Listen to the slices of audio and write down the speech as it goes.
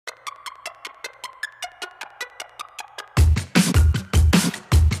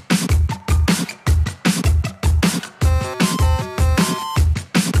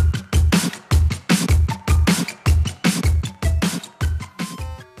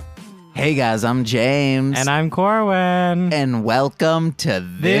Hey guys, I'm James. And I'm Corwin. And welcome to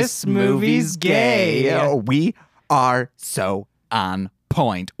This Movie's Gay. We are so on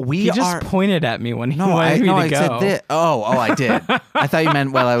point. He just pointed at me when he wanted me to go. Said this. Oh, I did. I thought you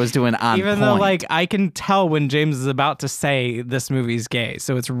meant while I was doing on Even point. though, I can tell when James is about to say this movie's gay,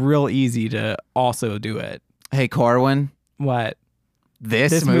 so it's real easy to also do it. Hey, Corwin. What?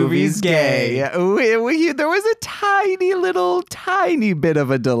 This movie's gay. There was a tiny bit of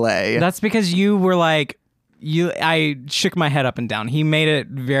a delay. That's because you were I shook my head up and down. He made it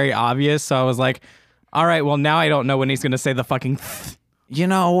very obvious, so I was like, all right, well, now I don't know when he's going to say the fucking You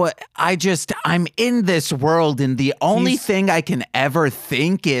know, I'm in this world, and the only thing I can ever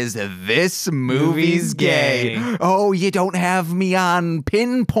think is this movie's gay. Oh, you don't have me on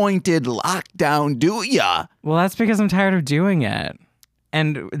pinpointed lockdown, do ya? Well, that's because I'm tired of doing it.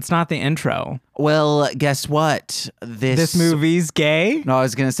 And it's not the intro. Well, guess what? This movie's gay? No, I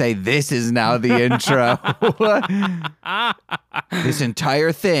was going to say this is now the intro. This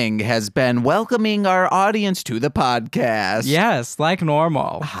entire thing has been welcoming our audience to the podcast. Yes, like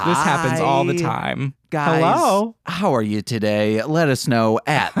normal. Hi. This happens all the time. Guys, hello. How are you today? Let us know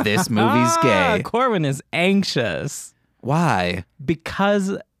at This Movie's Gay. Corwin is anxious. Why?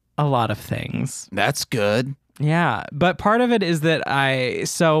 Because a lot of things. That's good. Yeah, but part of it is that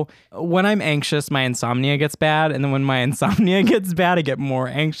so when I'm anxious, my insomnia gets bad. And then when my insomnia gets bad, I get more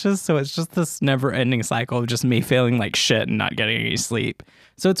anxious. So it's just this never ending cycle of just me feeling like shit and not getting any sleep.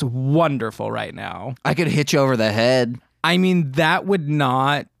 So it's wonderful right now. I could hit you over the head. I mean, that would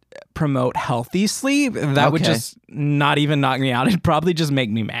not promote healthy sleep. That would just not even knock me out. It'd probably just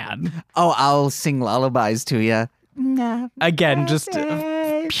make me mad. Oh, I'll sing lullabies to you. Again, just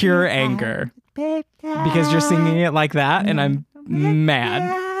pure anger. Because you're singing it like that, and I'm mad.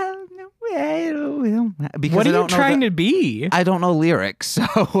 Because what are you trying to be? I don't know lyrics,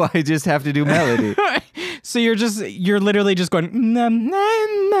 so I just have to do melody. So you're literally just going.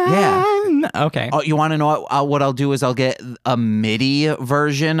 Yeah. Okay. Oh, you want to know what I'll do is I'll get a MIDI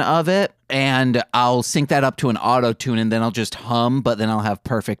version of it, and I'll sync that up to an auto tune, and then I'll just hum, but then I'll have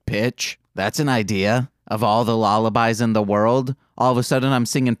perfect pitch. That's an idea. Of all the lullabies in the world, all of a sudden I'm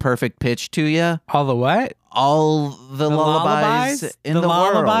singing perfect pitch to you. All the what? All the lullabies in the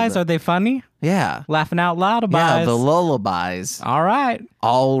world. The lullabies, are they funny? Yeah. Laughing out lullabies. Yeah, the lullabies. All right.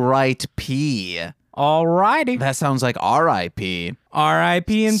 All right, P. All righty. That sounds like R.I.P.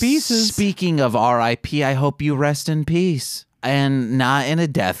 R.I.P. in pieces. Speaking of R.I.P., I hope you rest in peace. And not in a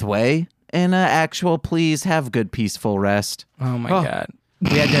death way. In an actual, please have good, peaceful rest. Oh, my God.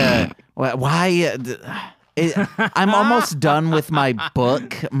 We had to... Why? I'm almost done with my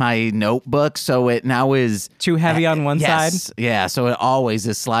notebook, so it now is... Too heavy on one side? Yeah, so it always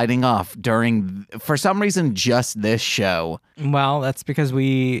is sliding off during, for some reason, just this show. Well, that's because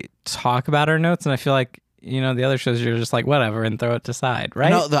we talk about our notes, and I feel like, the other shows you're just like, whatever, and throw it to side,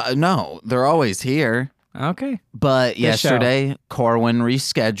 right? No, they're always here. Okay. But yesterday, Corwin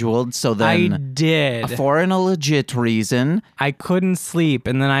rescheduled, so then... I did. For a legit reason. I couldn't sleep,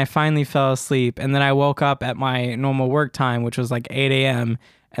 and then I finally fell asleep, and then I woke up at my normal work time, which was like 8 a.m.,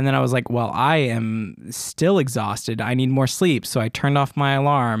 and then I was like, well, I am still exhausted. I need more sleep, so I turned off my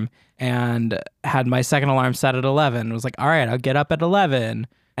alarm and had my second alarm set at 11. I was like, all right, I'll get up at 11,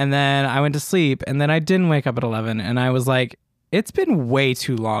 and then I went to sleep, and then I didn't wake up at 11, and I was like... It's been way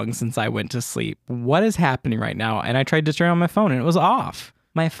too long since I went to sleep. What is happening right now? And I tried to turn on my phone and it was off.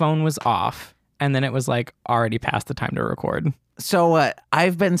 My phone was off. And then it was already past the time to record. So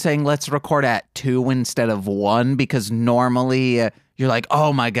I've been saying let's record at 2 instead of 1 because normally you're like,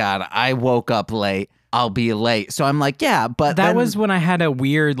 oh my God, I woke up late. I'll be late. So I'm like, yeah, but that was when I had a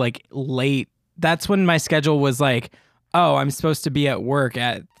weird late. That's when my schedule was oh, I'm supposed to be at work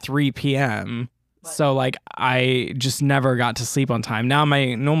at 3 p.m. So I just never got to sleep on time. Now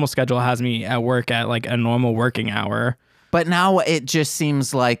my normal schedule has me at work at a normal working hour. But now it just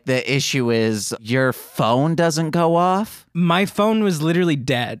seems like the issue is your phone doesn't go off. My phone was literally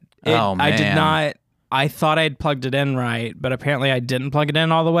dead. Oh, man. I did not. I thought I'd plugged it in right, but apparently I didn't plug it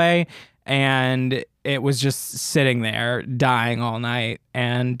in all the way. And it was just sitting there dying all night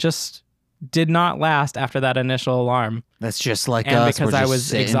and just did not last after that initial alarm. That's just like and us. Because We're I just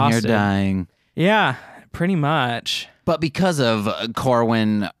was exhausted. Here dying. Yeah, pretty much. But because of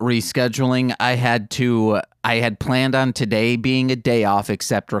Corwin rescheduling, I had planned on today being a day off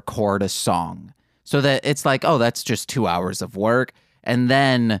except record a song. So that it's that's just 2 hours of work. And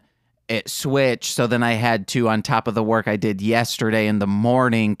then it switched. So then I had to, on top of the work I did yesterday in the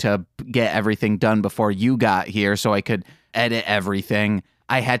morning to get everything done before you got here so I could edit everything.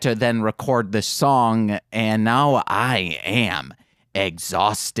 I had to then record the song, and now I am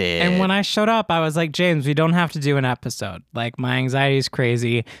exhausted. And when I showed up, I was like, James, we don't have to do an episode. Like, my anxiety is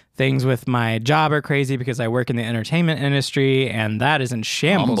crazy. Things with my job are crazy because I work in the entertainment industry, and that is in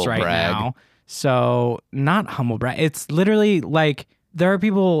shambles Humble right brag. now. So, not humble brag. It's literally like there are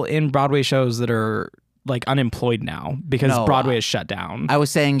people in Broadway shows that are like unemployed now because No, Broadway is shut down. I was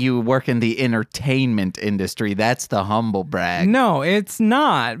saying you work in the entertainment industry. That's the humble brag. No, it's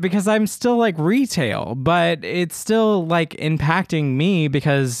not, because I'm still like retail, but it's still like impacting me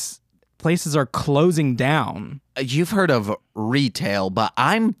because places are closing down. You've heard of retail, but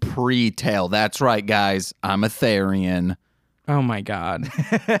I'm pre-tail. That's right, guys. I'm a Therian. Oh my God.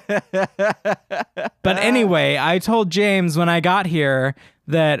 But anyway, I told James when I got here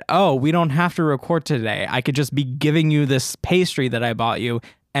that, oh, we don't have to record today. I could just be giving you this pastry that I bought you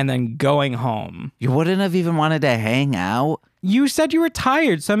and then going home. You wouldn't have even wanted to hang out? You said you were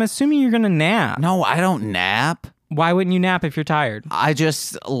tired, so I'm assuming you're going to nap. No, I don't nap. Why wouldn't you nap if you're tired? I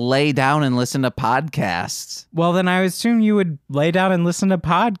just lay down and listen to podcasts. Well, then I assume you would lay down and listen to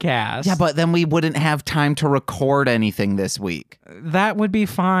podcasts. Yeah, but then we wouldn't have time to record anything this week. That would be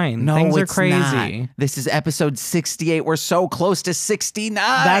fine. No, Things are it's crazy. not. This is episode 68. We're so close to 69.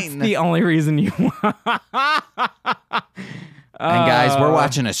 That's the only reason you And guys, we're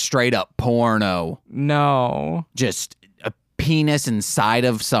watching a straight up porno. No. Just a penis inside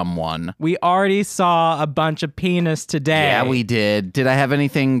of someone. We already saw a bunch of penis today. Yeah, we did. Did I have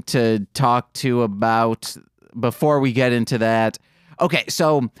anything to talk to about before we get into that? Okay,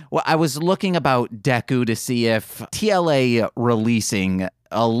 so I was looking about Deku to see if TLA releasing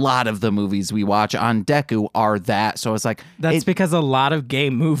a lot of the movies we watch on Deku are that. So it's like... That's because a lot of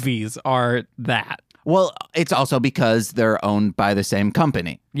gay movies are that. Well, it's also because they're owned by the same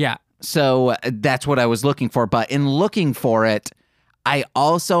company. Yeah. So that's what I was looking for. But in looking for it, I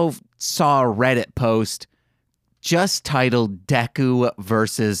also saw a Reddit post just titled Deku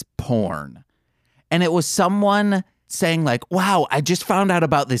versus Porn. And it was someone saying like, wow, I just found out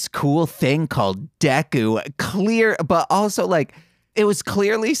about this cool thing called Deku. Clear, but also like, it was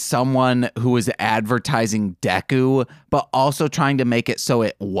clearly someone who was advertising Deku, but also trying to make it so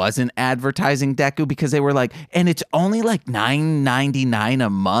it wasn't advertising Deku, because they were like, and it's only like $9.99 a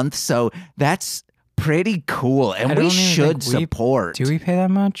month. So that's pretty cool. And we should support. Do we pay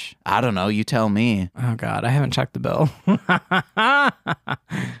that much? I don't know. You tell me. Oh, God. I haven't checked the bill.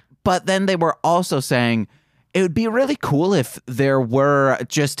 But then they were also saying it would be really cool if there were,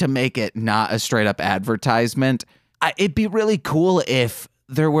 just to make it not a straight up advertisement, it'd be really cool if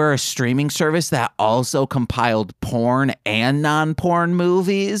there were a streaming service that also compiled porn and non-porn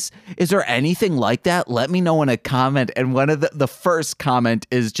movies. Is there anything like that? Let me know in a comment. And one of the first comment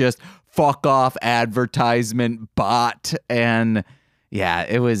is just fuck off advertisement bot. And yeah,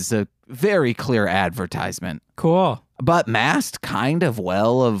 it was a very clear advertisement. Cool. But masked kind of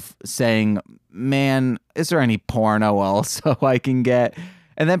well of saying, man, is there any porno also I can get?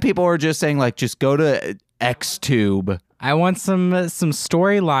 And then people were just saying like, just go to XTube. I want some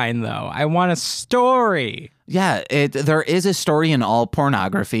storyline though. I want a story. Yeah, there is a story in all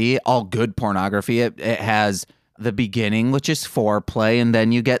pornography, all good pornography. It has the beginning, which is foreplay, and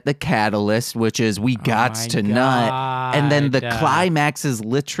then you get the catalyst, which is we gots to nut, and then the climax is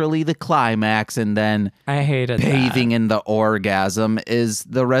literally the climax, and then I hated bathing in the orgasm is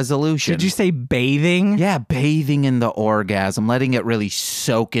the resolution. Did you say bathing? Yeah, bathing in the orgasm, letting it really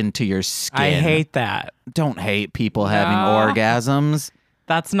soak into your skin. I hate that. Don't hate people having orgasms.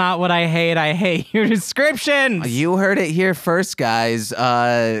 That's not what I hate. I hate your descriptions. You heard it here first, guys.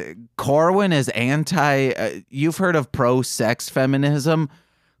 Corwin is you've heard of pro-sex feminism.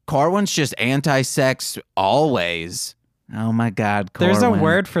 Corwin's just anti-sex always. Oh my God, Corwin. There's a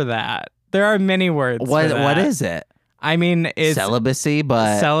word for that. There are many words for that. What is it? I mean, it's celibacy,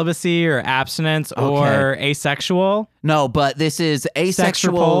 but celibacy or abstinence or asexual. No, but this is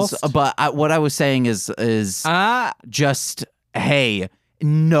asexuals. But what I was saying is just, hey,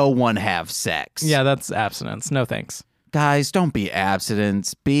 no one have sex. Yeah, that's abstinence. No thanks. Guys, don't be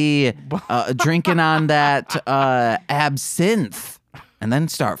abstinence. Be drinking on that absinthe. And then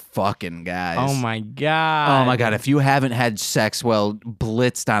start fucking, guys. Oh my God. Oh my God. If you haven't had sex well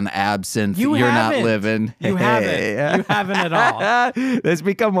blitzed on absinthe, you're not living. You haven't. You haven't at all. That's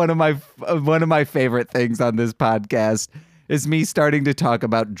become one of my favorite things on this podcast. Is me starting to talk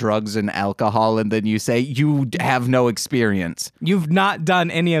about drugs and alcohol, and then you say you have no experience. You've not done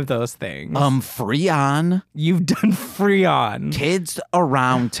any of those things. Freon. You've done Freon. Kids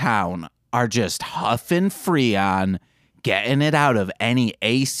around town are just huffing Freon, getting it out of any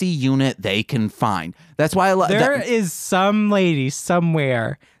AC unit they can find. That's why I love. There is some lady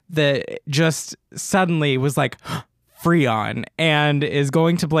somewhere that just suddenly was like, Freon and is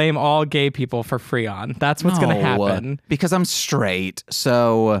going to blame all gay people for Freon. That's what's going to happen. Because I'm straight,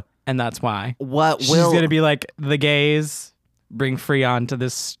 so... And that's why. She's going to be like, the gays bring Freon to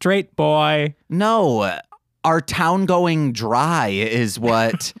this straight boy. No, our town going dry is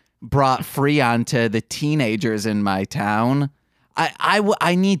what brought Freon to the teenagers in my town.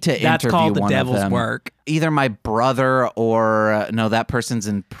 I need to That's interview called the one of devil's them. work. Either my brother or no, that person's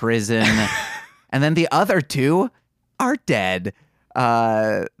in prison. And then the other two are dead.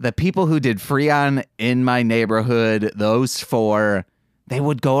 The people who did Freon in my neighborhood, those four, they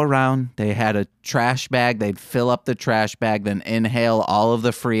would go around. They had a trash bag. They'd fill up the trash bag, then inhale all of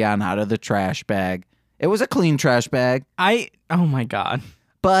the Freon out of the trash bag. It was a clean trash bag. Oh my God.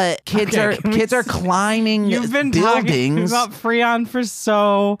 But kids are climbing You've been buildings. talking about Freon for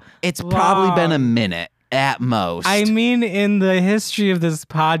so It's long. probably been a minute at most. I mean, in the history of this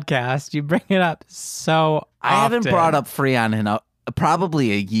podcast, you bring it up so I haven't often. brought up Freon in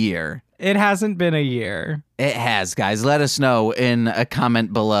probably a year. It hasn't been a year. It has, guys. Let us know in a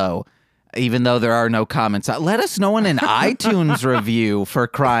comment below. Even though there are no comments, let us know in an iTunes review, for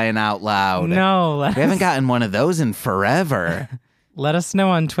crying out loud. No, We haven't gotten one of those in forever. let us know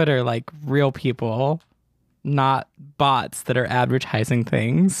on Twitter, like real people, not bots that are advertising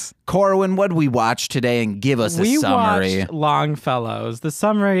things. Corwin, what did we watch today? And give us a summary. We watched Longfellows. The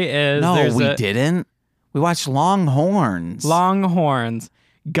summary is No, we didn't. We watched Longhorns. Longhorns.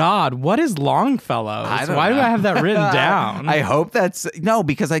 God, what is Longfellows? I don't Why do know. I have that written down? I hope that's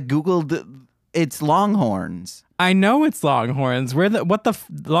because I googled it's Longhorns. I know it's Longhorns.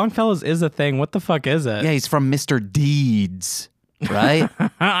 Longfellows is a thing. What the fuck is it? Yeah, he's from Mr. Deeds, right?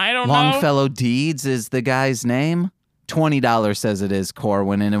 I don't know. Longfellow Deeds is the guy's name. $20 says it is,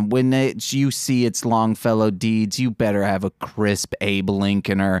 Corwin. And when you see it's Longfellow Deeds, you better have a crisp Abe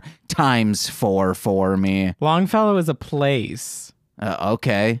Lincolner ×4 for me. Longfellow is a place.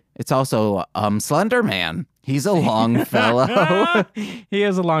 Okay. It's also Slender Man. He's a Longfellow. He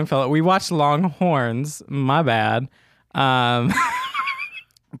is a Longfellow. We watched Longhorns. My bad.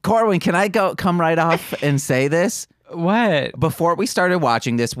 Corwin, can I come right off and say this? What? Before we started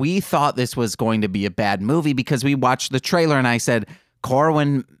watching this, we thought this was going to be a bad movie because we watched the trailer and I said,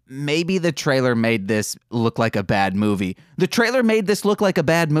 Corwin, maybe the trailer made this look like a bad movie. The trailer made this look like a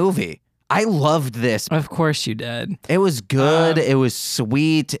bad movie. I loved this. Of course you did. It was good. It was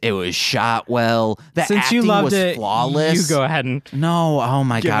sweet. It was shot well. The Since acting you loved was it, flawless. you go ahead and... No, oh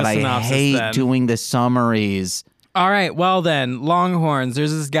my Give God, a I synopsis hate then. doing the summaries. All right, well then, Longhorns.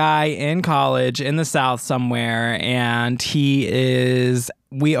 There's this guy in college in the South somewhere, and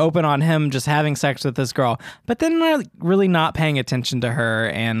we open on him just having sex with this girl, but then really not paying attention to her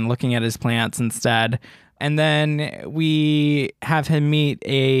and looking at his plants instead. And then we have him meet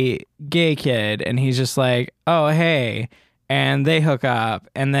a gay kid, and he's just like, oh, hey. And they hook up,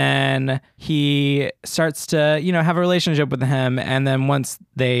 and then he starts to, have a relationship with him. And then once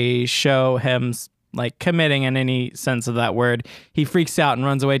they show him like committing in any sense of that word, he freaks out and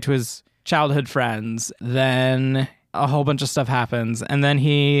runs away to his childhood friends. Then a whole bunch of stuff happens. And then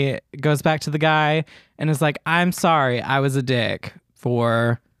he goes back to the guy and is like, I'm sorry, I was a dick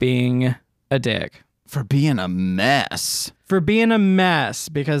for being a dick. For being a mess. For being a mess,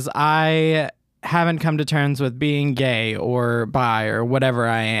 because I haven't come to terms with being gay or bi or whatever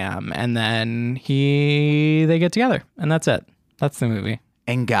I am. And then they get together, and that's it. That's the movie.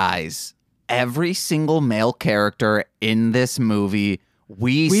 And guys, every single male character in this movie,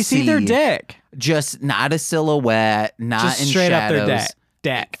 we see their dick. Just not a silhouette, not Just in straight shadows, up their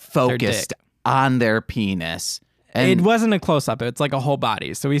dick. focused Their dick. on their penis. And It wasn't a close-up. It's like a whole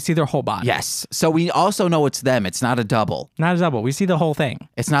body. So we see their whole body. yes, so we also know it's them. It's not a double. Not a double. We see the whole thing.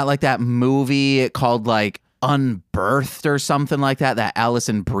 It's not like that movie called like Unbirthed or something like that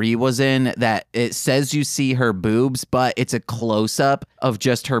Allison Brie was in, that it says you see her boobs, but it's a close-up of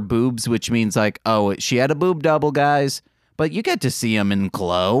just her boobs, which means like, oh, she had a boob double, guys. But you get to see them in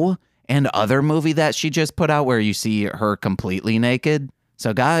Glow and other movie that she just put out where you see her completely naked.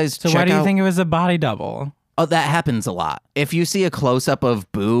 So guys, So check why do you out- think it was a body double? Oh, that happens a lot. If you see a close-up of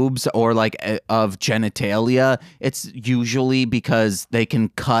boobs or like of genitalia, it's usually because they can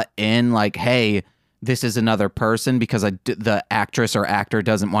cut in like, hey, this is another person, because the actress or actor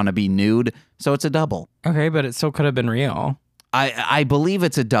doesn't want to be nude. So it's a double. Okay, but it still could have been real. I believe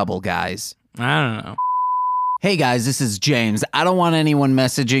it's a double, guys. I don't know. Hey guys, this is James. I don't want anyone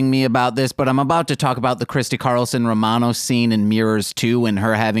messaging me about this, but I'm about to talk about the Christy Carlson Romano scene in Mirrors 2 and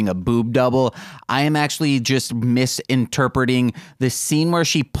her having a boob double. I am actually just misinterpreting the scene where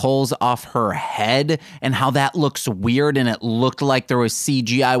she pulls off her head and how that looks weird and it looked like there was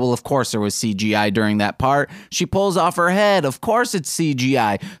CGI. Well, of course there was CGI during that part. She pulls off her head. Of course it's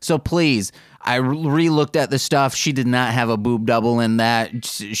CGI. So please, I re-looked at the stuff. She did not have a boob double in that.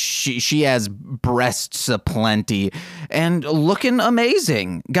 She has breasts aplenty and looking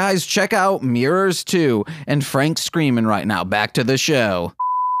amazing. Guys, check out Mirrors 2 and Frank's screaming right now. Back to the show.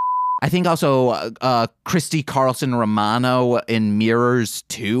 I think also Christy Carlson Romano in Mirrors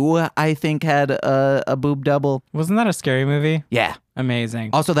 2, I think, had a boob double. Wasn't that a scary movie? Yeah. Amazing.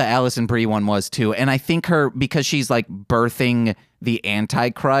 Also, the Alison Brie one was too. And I think because she's like birthing the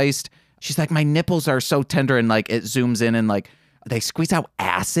Antichrist, she's like, my nipples are so tender, and like it zooms in and like they squeeze out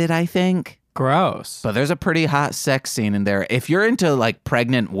acid, I think. Gross. But there's a pretty hot sex scene in there. If you're into like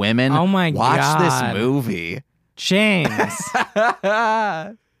pregnant women, Oh my watch God. this movie. James.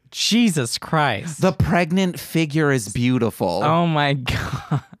 Jesus Christ. The pregnant figure is beautiful. Oh my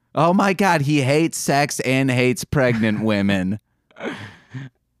God. Oh my God, he hates sex and hates pregnant women.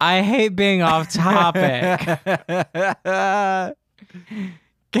 I hate being off topic.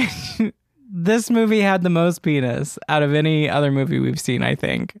 This movie had the most penis out of any other movie we've seen, I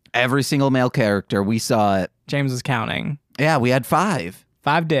think. Every single male character, we saw it. James was counting. Yeah, we had 5.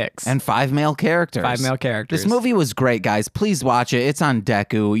 5 dicks. And 5 male characters. 5 male characters. This movie was great, guys. Please watch it. It's on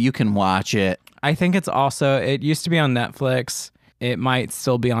Deku. You can watch it. I think it used to be on Netflix. It might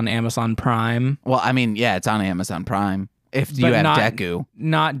still be on Amazon Prime. Well, I mean, yeah, it's on Amazon Prime. If you have Deku.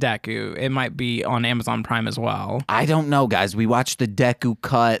 Not Deku. It might be on Amazon Prime as well. I don't know, guys. We watched the Deku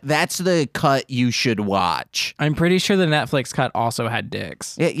cut. That's the cut you should watch. I'm pretty sure the Netflix cut also had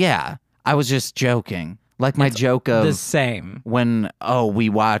dicks. Yeah. I was just joking. Like my joke of the same. When we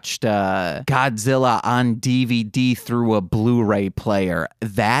watched Godzilla on DVD through a Blu-ray player.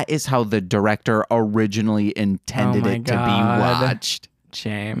 That is how the director originally intended it to be watched.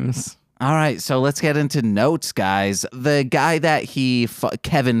 James. All right, so let's get into notes, guys. The guy that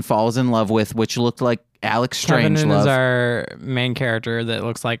Kevin falls in love with, which looked like Alex Strangelove. Kevin is our main character that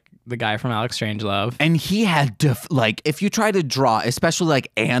looks like the guy from Alex Strangelove. And he had if you try to draw, especially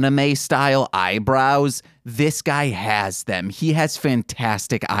like anime style eyebrows, this guy has them. He has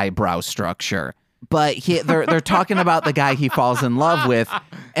fantastic eyebrow structure. But they're talking about the guy he falls in love with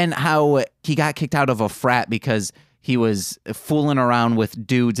and how he got kicked out of a frat because he was fooling around with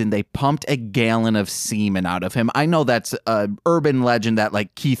dudes and they pumped a gallon of semen out of him. I know that's an urban legend that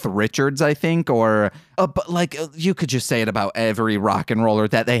like Keith Richards, I think, but like you could just say it about every rock and roller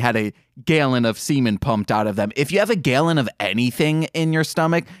that they had a gallon of semen pumped out of them. If you have a gallon of anything in your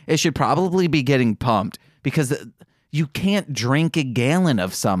stomach, it should probably be getting pumped because you can't drink a gallon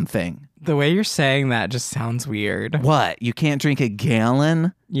of something. The way you're saying that just sounds weird. What? You can't drink a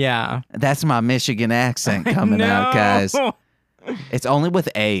gallon? Yeah. That's my Michigan accent coming out, guys. It's only with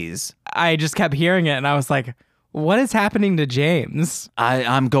A's. I just kept hearing it and I was like, what is happening to James?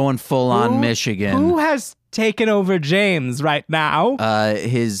 I'm going full on Michigan. Who has taken over James right now?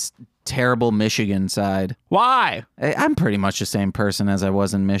 His terrible Michigan side. Why? I'm pretty much the same person as I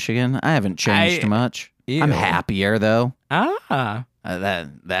was in Michigan. I haven't changed much. Ew. I'm happier though.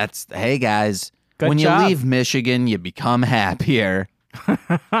 That's hey guys. Good when job. you leave Michigan, you become happier.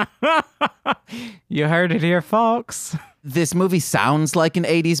 You heard it here, folks. This movie sounds like an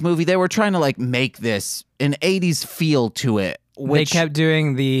 80s movie. They were trying to like make this an 80s feel to it. They kept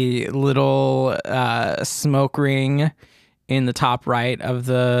doing the little smoke ring in the top right of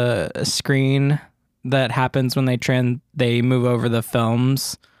the screen that happens when they move over the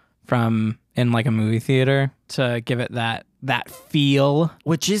films from in like a movie theater to give it that feel.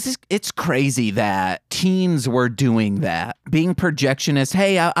 Which is, it's crazy that teens were doing that. Being projectionists.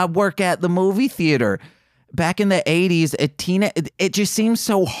 Hey, I work at the movie theater. Back in the 80s, it just seems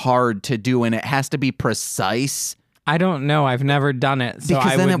so hard to do, and it has to be precise. I don't know. I've never done it. So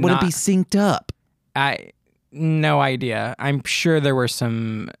because then it wouldn't be synced up. No idea. I'm sure there were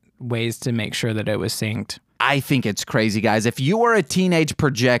some ways to make sure that it was synced. I think it's crazy, guys. If you are a teenage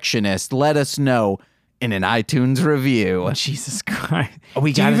projectionist, let us know in an iTunes review. Jesus Christ. Do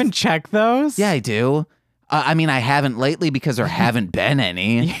you even check those? Yeah, I do. I mean, I haven't lately because there haven't been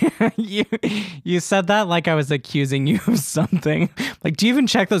any. You said that like I was accusing you of something. Like, do you even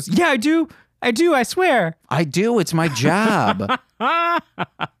check those? Yeah, I do. I swear. I do. It's my job.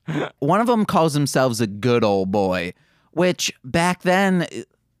 One of them calls themselves a good old boy, which back then,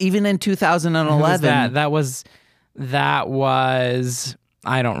 even in 2011. That was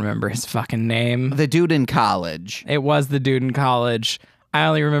I don't remember his fucking name. The dude in college. It was the dude in college. I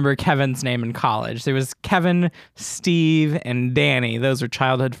only remember Kevin's name in college. There was Kevin, Steve, and Danny. Those were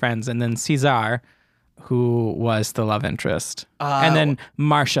childhood friends. And then Cesar, who was the love interest. And then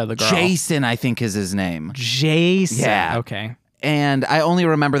Marcia, the girl. Jason, I think, is his name. Jason. Yeah. Okay. And I only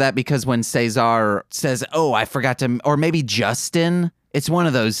remember that because when Cesar says, oh, I forgot to, or maybe Justin, it's one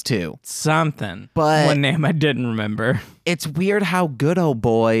of those two. Something. But one name I didn't remember. It's weird how good old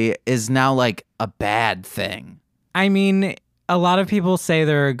boy is now like a bad thing. I mean, a lot of people say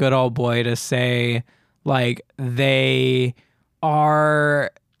they're a good old boy to say like they are,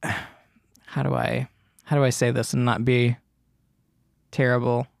 how do I say this and not be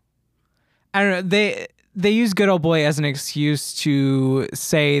terrible? I don't know. They use good old boy as an excuse to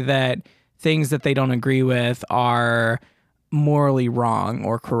say that things that they don't agree with are morally wrong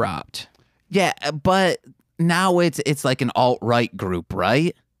or corrupt. Yeah, but now it's like an alt-right group,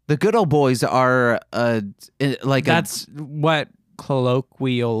 right? The good old boys are that's what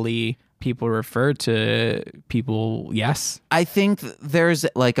colloquially people refer to people. Yes, I think there's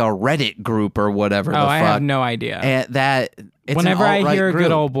like a Reddit group or whatever. I have no idea. And it's whenever I hear a group.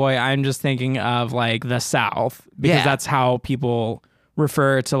 good old boy, I'm just thinking of like the South because that's how people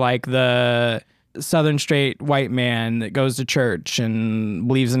refer to like the Southern straight white man that goes to church and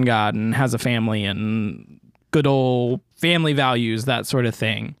believes in God and has a family and good old family values, that sort of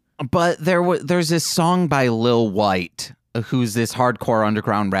thing. But there's this song by Lil White, who's this hardcore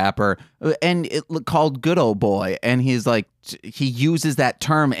underground rapper, and called Good Old Boy. And he's like, he uses that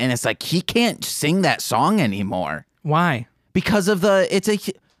term, and it's like, he can't sing that song anymore. Why? Because of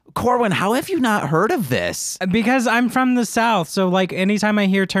Corwin, how have you not heard of this? Because I'm from the South. So like anytime I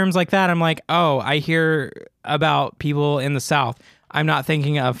hear terms like that, I'm like, oh, I hear about people in the South. I'm not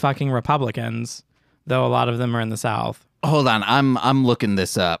thinking of fucking Republicans, though a lot of them are in the South. Hold on, I'm looking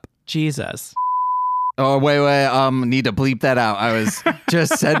this up. Jesus. Oh, wait, need to bleep that out. I was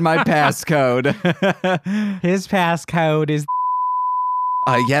just said my passcode. His passcode is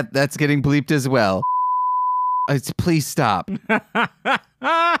yeah, that's getting bleeped as well. Please stop.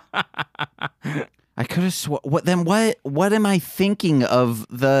 I could have what am I thinking of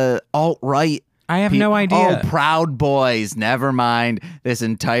the alt-right? I have no idea. Oh, Proud Boys. Never mind. This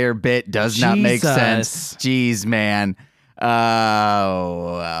entire bit does not make sense. Jeez, man.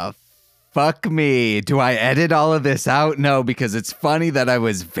 Fuck me. Do I edit all of this out? No, because it's funny that I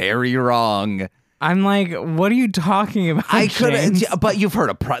was very wrong. I'm like, what are you talking about? I could have, but you've heard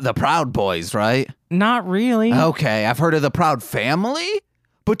of the Proud Boys, right? Not really. Okay, I've heard of the Proud Family,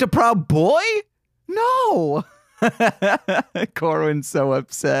 but the Proud Boy? No. Corwin's so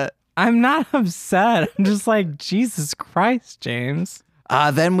upset. I'm not upset. I'm just like, Jesus Christ, James.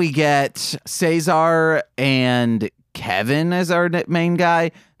 Then we get Cesar and Kevin as our main guy.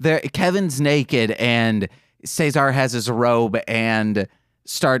 Kevin's naked and Cesar has his robe and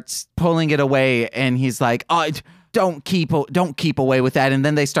starts pulling it away, and he's like, "Oh, don't keep away with that." And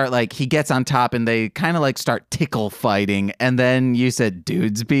then they start like, he gets on top and they kind of like start tickle fighting. And then you said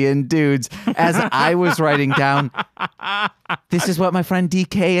dudes being dudes. As I was writing down, this is what my friend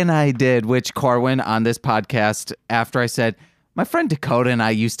DK and I did, which Corwin on this podcast, after I said, my friend Dakota and I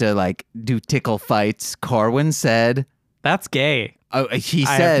used to like do tickle fights, Corwin said, that's gay. Oh, he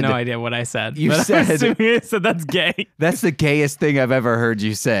I said, have no idea what I said. You but said, I said that's gay. That's the gayest thing I've ever heard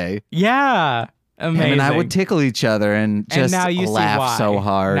you say. Yeah. Amazing. Him and I would tickle each other and just now you laugh see why. so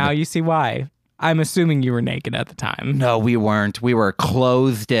hard. Now you see why. I'm assuming you were naked at the time. No, we weren't. We were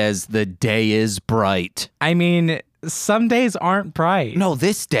clothed as the day is bright. I mean, some days aren't bright. No,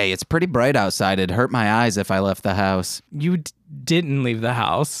 this day, it's pretty bright outside. It'd hurt my eyes if I left the house. You didn't leave the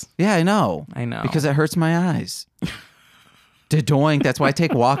house. Yeah, I know. I know. Because it hurts my eyes. Doink. That's why I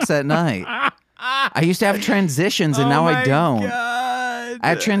take walks at night. I used to have transitions and now I don't. God. I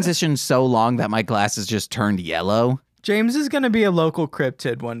have transitions so long that my glasses just turned yellow. James is going to be a local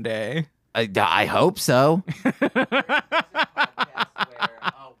cryptid one day. I hope so.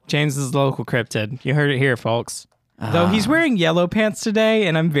 James is a local cryptid. You heard it here, folks. Though he's wearing yellow pants today,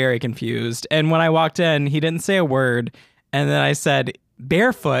 and I'm very confused. And when I walked in, he didn't say a word. And then I said,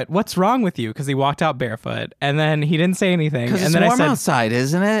 barefoot, what's wrong with you? Because he walked out barefoot. And then he didn't say anything. Because it's then warm outside,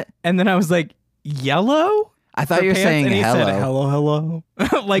 isn't it? And then I was like, yellow? I thought you were saying and he hello. said, hello.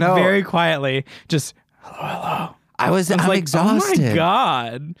 Like No. very quietly. Just, hello. I'm like, exhausted. Oh my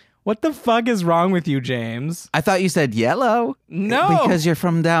God. What the fuck is wrong with you, James? I thought you said yellow. No. Because you're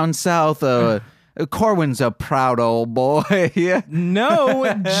from down south. Corwin's a proud old boy.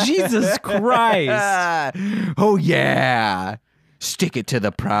 No, Jesus Christ. Oh, yeah. Stick it to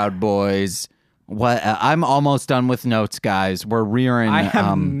the Proud Boys. What? I'm almost done with notes, guys. We're rearing. I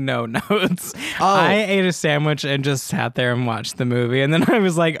have no notes. I ate a sandwich and just sat there and watched the movie. And then I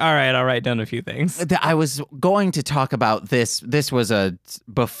was like, all right, I'll write down a few things. I was going to talk about this. This was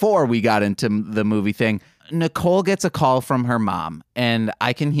before we got into the movie thing. Nicole gets a call from her mom, and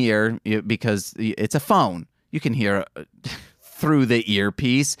I can hear, because it's a phone. You can hear through the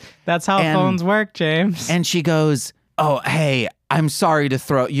earpiece. That's how phones work, James. And she goes, oh, hey, I'm sorry to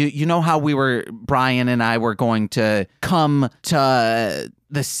throw you. You know how Brian and I were going to come to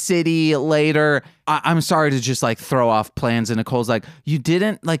the city later. I'm sorry to just like throw off plans. And Nicole's like, you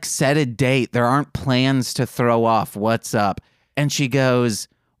didn't like set a date. There aren't plans to throw off. What's up? And she goes,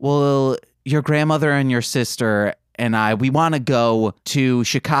 well, your grandmother and your sister and we want to go to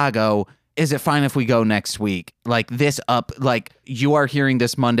Chicago. Is it fine if we go next week? Like you are hearing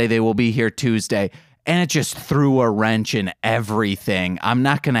this Monday. They will be here Tuesday. And it just threw a wrench in everything. I'm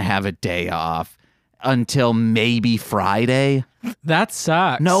not going to have a day off until maybe Friday. That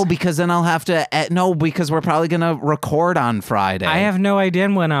sucks. No, because then I'll have to... because we're probably going to record on Friday. I have no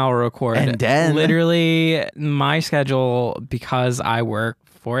idea when I'll record. And then... Literally, my schedule, because I work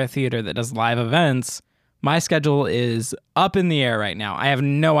for a theater that does live events, my schedule is up in the air right now. I have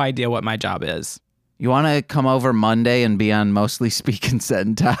no idea what my job is. You want to come over Monday and be on Mostly Speaking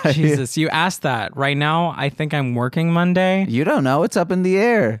Sentai? Jesus, you asked that. Right now, I think I'm working Monday. You don't know. It's up in the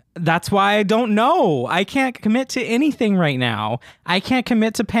air. That's why I don't know. I can't commit to anything right now. I can't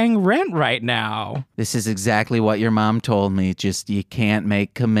commit to paying rent right now. This is exactly what your mom told me. Just you can't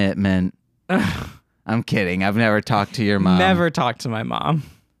make commitment. I'm kidding. I've never talked to your mom. Never talked to my mom.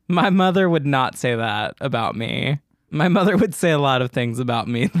 My mother would not say that about me. My mother would say a lot of things about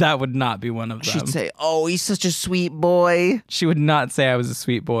me. That would not be one of them. She'd say, oh, he's such a sweet boy. She would not say I was a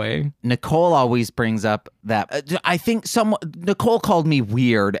sweet boy. Nicole always brings up that. I think Nicole called me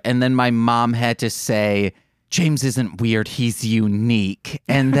weird, and then my mom had to say, James isn't weird, he's unique.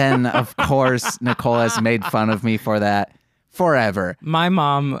 And then, of course, Nicole has made fun of me for that forever. My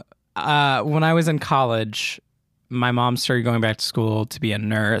mom, when I was in college, my mom started going back to school to be a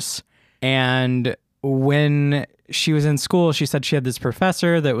nurse. And when she was in school, she said she had this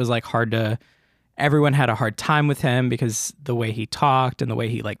professor that was like everyone had a hard time with him because the way he talked and the way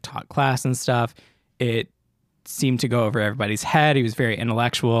he like taught class and stuff, it seemed to go over everybody's head. He was very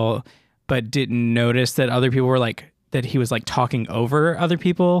intellectual, but didn't notice that other people were that he was like talking over other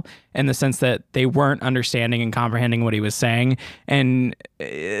people in the sense that they weren't understanding and comprehending what he was saying. And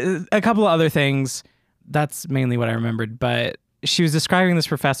a couple of other things, that's mainly what I remembered, but she was describing this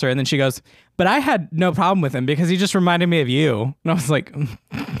professor, and then she goes, but I had no problem with him because he just reminded me of you. And I was like,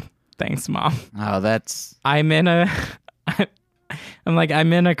 thanks, Mom. Oh, I'm in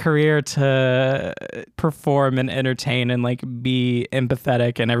a career to perform and entertain and like be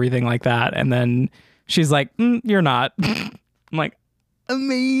empathetic and everything like that. And then she's like, you're not. I'm like,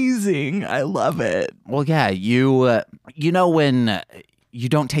 amazing. I love it. Well, yeah, you know when you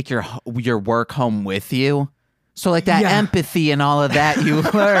don't take your work home with you? So like that empathy and all of that you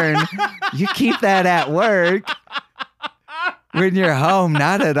learn, you keep that at work. When you're home,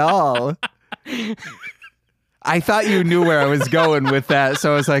 not at all. I thought you knew where I was going with that.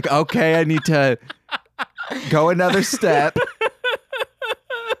 So I was like, okay, I need to go another step.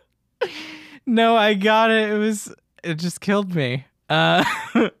 No, I got it. It just killed me.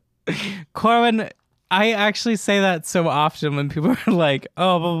 Corwin, I actually say that so often when people are like,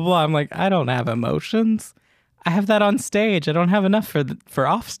 oh, blah, blah, blah. I'm like, I don't have emotions. I have that on stage. I don't have enough for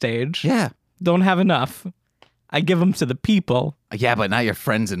off stage. Yeah. Don't have enough. I give them to the people. Yeah, but not your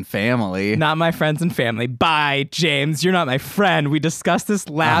friends and family. Not my friends and family. Bye, James. You're not my friend. We discussed this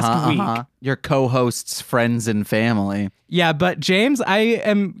last week. Your co-hosts' friends and family. Yeah, but James, I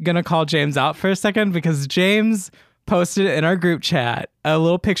am going to call James out for a second because James posted in our group chat a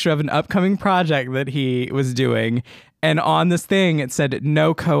little picture of an upcoming project that he was doing. And on this thing, it said,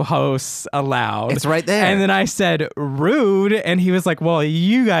 no co-hosts allowed. It's right there. And then I said, rude. And he was like, well,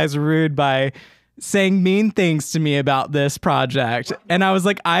 you guys are rude by saying mean things to me about this project. And I was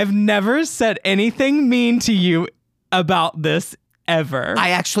like, I've never said anything mean to you about this ever.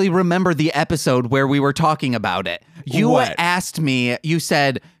 I actually remember the episode where we were talking about it. You asked me, you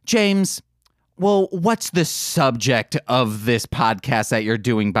said, James, well, what's the subject of this podcast that you're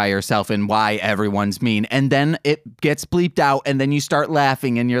doing by yourself and why everyone's mean? And then it gets bleeped out and then you start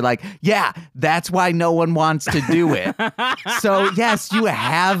laughing and you're like, yeah, that's why no one wants to do it. So yes, you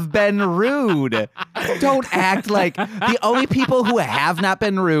have been rude. Don't act like the only people who have not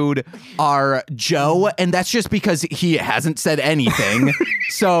been rude are Joe. And that's just because he hasn't said anything.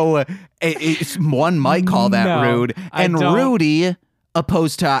 So one might call that rude. And Rudy,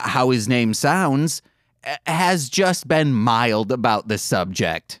 opposed to how his name sounds, has just been mild about the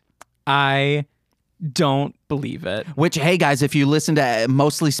subject. I don't believe it. Which, hey guys, if you listen to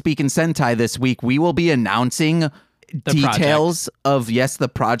Mostly Speaking Sentai this week, we will be announcing details of, yes, the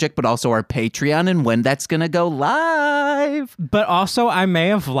project, but also our Patreon and when that's going to go live. But also, I may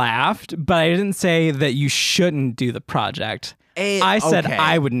have laughed, but I didn't say that you shouldn't do the project. I said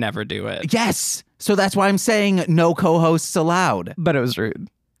I would never do it. Yes. So that's why I'm saying no co-hosts allowed. But it was rude.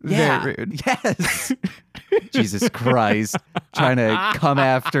 Yeah. Very rude. Yes. Jesus Christ. Trying to come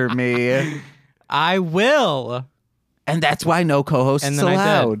after me. I will. And that's why no co-hosts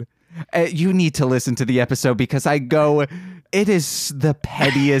allowed. You need to listen to the episode because it is the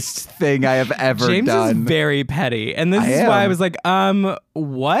pettiest thing I have ever James done. James is very petty. And this is why I was like,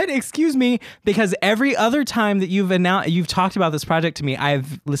 what? Excuse me? Because every other time that you've talked about this project to me,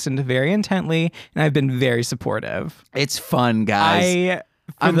 I've listened very intently and I've been very supportive. It's fun, guys.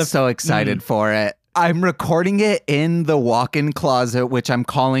 I'm so excited for it. I'm recording it in the walk-in closet, which I'm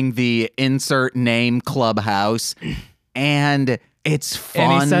calling the insert name clubhouse. And it's fun.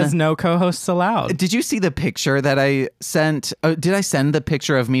 And he says no co-hosts allowed. Did you see the picture that I sent? Did I send the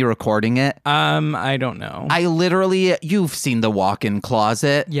picture of me recording it? I don't know. You've seen the walk-in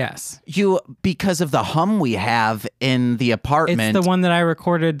closet. Yes. Because of the hum we have in the apartment. It's the one that I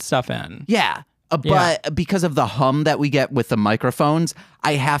recorded stuff in. Yeah. But because of the hum that we get with the microphones,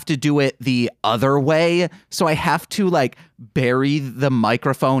 I have to do it the other way. So I have to like bury the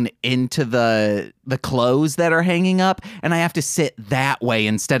microphone into the clothes that are hanging up, and I have to sit that way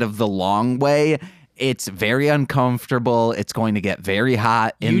instead of the long way. It's very uncomfortable. It's going to get very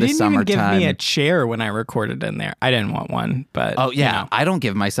hot in the summertime. You didn't even give me a chair when I recorded in there. I didn't want one, but I don't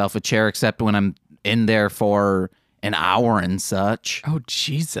give myself a chair except when I'm in there for an hour and such. Oh,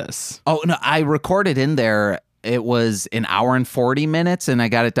 Jesus. Oh, no, I recorded in there. It was an hour and 40 minutes, and I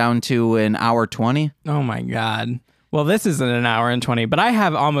got it down to an hour 20. Oh, my God. Well, this isn't an hour and 20, but I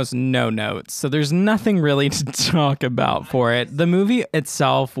have almost no notes, so there's nothing really to talk about for it. The movie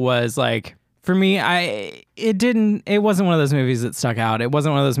itself was like, for me, it wasn't one of those movies that stuck out. It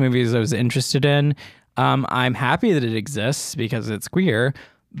wasn't one of those movies I was interested in. I'm happy that it exists because it's queer.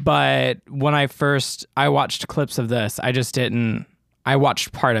 But when I watched clips of this, I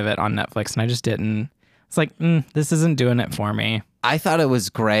watched part of it on Netflix and I just didn't. It's like, this isn't doing it for me. I thought it was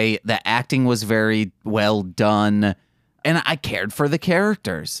great. The acting was very well done. And I cared for the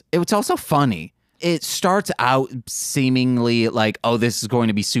characters. It was also funny. It starts out seemingly like, oh, this is going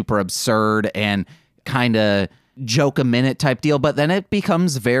to be super absurd and kind of joke a minute type deal. But then it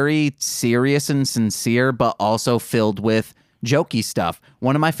becomes very serious and sincere, but also filled with jokey stuff.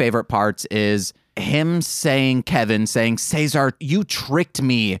 One of my favorite parts is him Kevin saying, Cesar, you tricked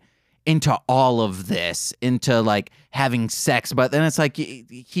me into all of this, into like having sex. But then it's like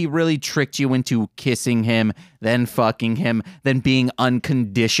he really tricked you into kissing him, then fucking him, then being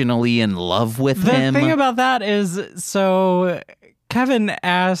unconditionally in love with him. The thing about that is, so Kevin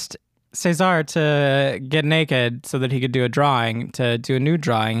asked Cesar to get naked so that he could do a nude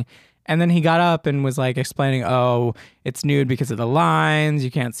drawing. And then he got up and was like explaining, oh, it's nude because of the lines.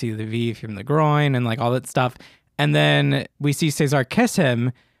 You can't see the V from the groin and like all that stuff. And then we see Cesar kiss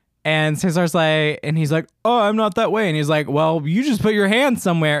him. And Cesar's like, and he's like, oh, I'm not that way. And he's like, well, you just put your hand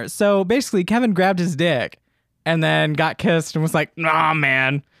somewhere. So basically Kevin grabbed his dick and then got kissed and was like, nah,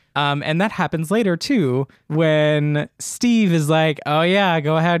 man. And that happens later too, when Steve is like, oh yeah,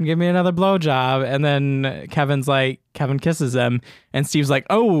 go ahead and give me another blowjob. And then Kevin kisses him and Steve's like,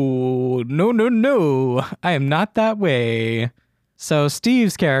 oh, no, I am not that way. So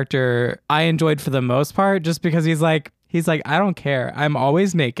Steve's character, I enjoyed for the most part, just because he's like, I don't care. I'm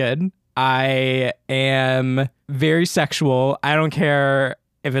always naked. I am very sexual. I don't care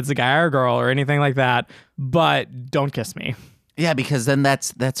if it's a guy or a girl or anything like that, but don't kiss me. Yeah, because then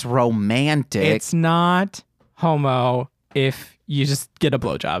that's romantic. It's not homo if you just get a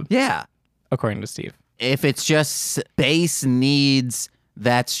blowjob. Yeah. According to Steve. If it's just base needs,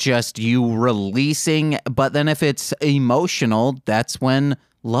 that's just you releasing. But then if it's emotional, that's when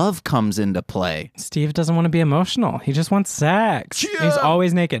love comes into play. Steve doesn't want to be emotional. He just wants sex. Yeah. He's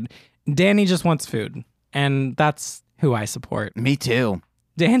always naked. Danny just wants food. And that's who I support. Me too.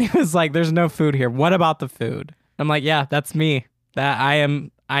 Danny was like, there's no food here. What about the food? I'm like, yeah, that's me. That I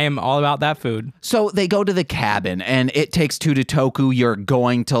am all about that food. So they go to the cabin, and It Takes Two to Toku. You're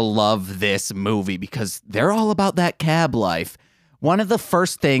going to love this movie because they're all about that cab life. One of the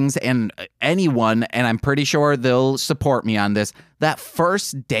first things, and anyone, and I'm pretty sure they'll support me on this, that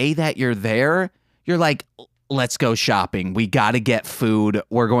first day that you're there, you're like, let's go shopping. We got to get food.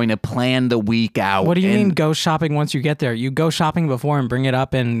 We're going to plan the week out. What do you mean go shopping once you get there? You go shopping before and bring it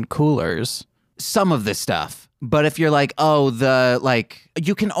up in coolers. Some of the stuff. But if you're like,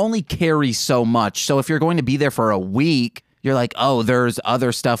 you can only carry so much. So if you're going to be there for a week, you're like, oh, there's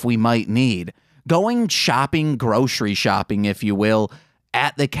other stuff we might need. Going shopping, grocery shopping, if you will,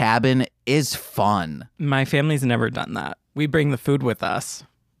 at the cabin is fun. My family's never done that. We bring the food with us.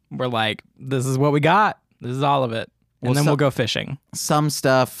 We're like, this is what we got. This is all of it. And then we'll go fishing. Some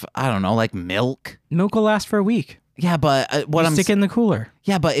stuff, I don't know, like milk. Milk will last for a week. Yeah, but stick it in the cooler.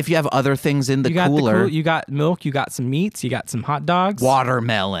 Yeah, but if you have other things in the cooler. You got milk, you got some meats, you got some hot dogs.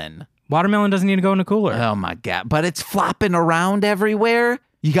 Watermelon. Watermelon doesn't need to go in a cooler. Oh my God. But it's flopping around everywhere.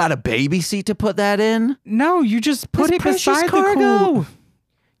 You got a baby seat to put that in? No, you just put it beside the cooler.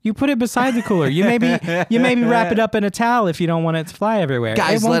 You put it beside the cooler. You maybe wrap it up in a towel if you don't want it to fly everywhere.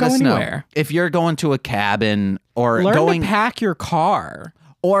 Guys, it won't let go us anywhere. know. If you're going to a cabin or Learn to pack your car.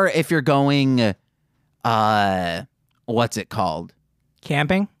 Or if you're going what's it called?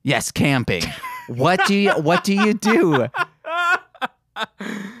 Camping? Yes, camping. What do you do?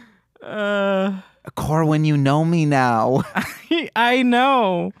 Corwin, you know me now. I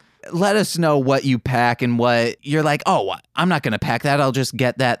know. Let us know what you pack and what you're like, oh, I'm not going to pack that. I'll just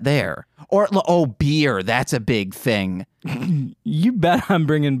get that there. Or, beer. That's a big thing. You bet I'm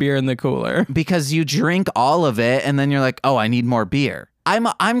bringing beer in the cooler. Because you drink all of it and then you're like, oh, I need more beer.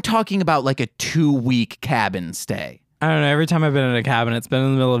 I'm talking about like a 2-week cabin stay. I don't know. Every time I've been in a cabin, it's been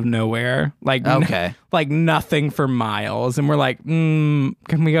in the middle of nowhere. Like, okay. Like nothing for miles. And we're like, can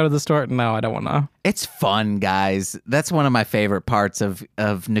we go to the store? No, I don't want to. It's fun, guys. That's one of my favorite parts of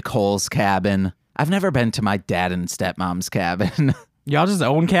Nicole's cabin. I've never been to my dad and stepmom's cabin. Y'all just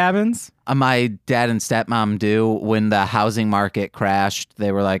own cabins? My dad and stepmom do. When the housing market crashed,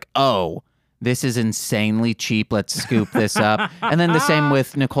 they were like, oh, this is insanely cheap. Let's scoop this up. And then the same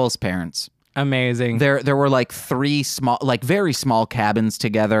with Nicole's parents. Amazing. There were like 3 small, like very small cabins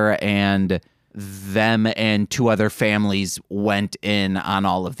together, and them and 2 other families went in on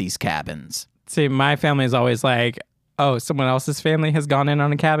all of these cabins. See, my family is always like, oh, someone else's family has gone in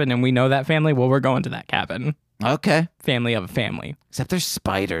on a cabin and we know that family. Well, we're going to that cabin. Okay. Family of a family. Except there's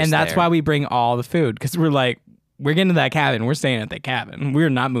spiders And that's there. why we bring all the food, because we're like, we're getting to that cabin. We're staying at that cabin. We're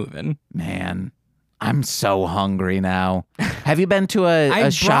not moving. Man, I'm so hungry now. Have you been to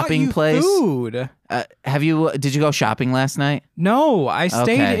a shopping place? Food. Did you go shopping last night? No, I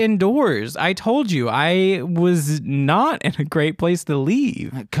stayed indoors. I told you I was not in a great place to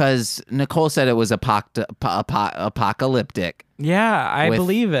leave. Because Nicole said it was apocalyptic. Yeah, I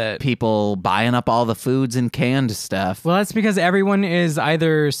believe it. People buying up all the foods and canned stuff. Well, that's because everyone is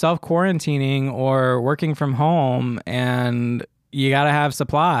either self-quarantining or working from home, and you got to have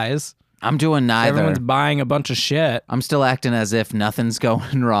supplies. I'm doing neither. Everyone's buying a bunch of shit. I'm still acting as if nothing's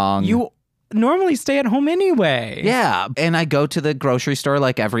going wrong. You normally stay at home anyway. Yeah, and I go to the grocery store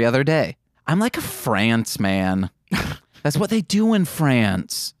like every other day. I'm like a France man. That's what they do in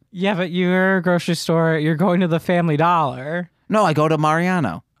France. Yeah, but you're a grocery store. You're going to the Family Dollar. No, I go to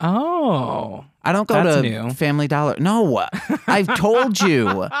Mariano. Oh. I don't go to new. Family Dollar. No, I've told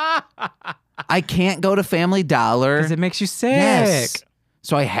you. I can't go to Family Dollar. Because it makes you sick. Yes.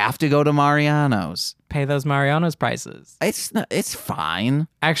 So I have to go to Mariano's. Pay those Mariano's prices. It's fine.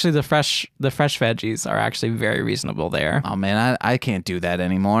 Actually, the fresh veggies are actually very reasonable there. Oh man, I can't do that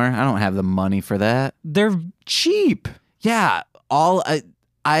anymore. I don't have the money for that. They're cheap. Yeah,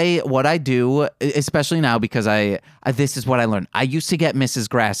 what I do, especially now because this is what I learned. I used to get Mrs.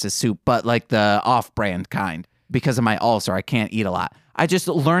 Grass's soup, but like the off-brand kind. Because of my ulcer, I can't eat a lot. I just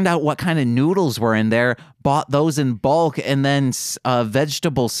learned out what kind of noodles were in there, bought those in bulk, and then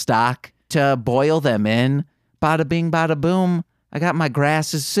vegetable stock to boil them in. Bada bing, bada boom. I got my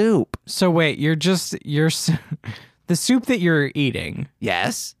Grass's soup. So wait, the soup that you're eating.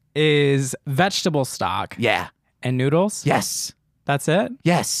 Yes. Is vegetable stock. Yeah. And noodles? Yes. That's it?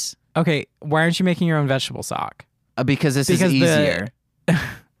 Yes. Okay, why aren't you making your own vegetable stock? Because this is easier.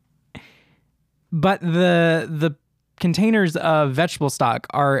 But the containers of vegetable stock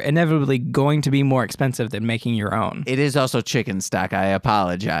are inevitably going to be more expensive than making your own. It is also chicken stock. I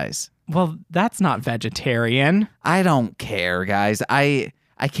apologize. Well, that's not vegetarian. I don't care, guys. I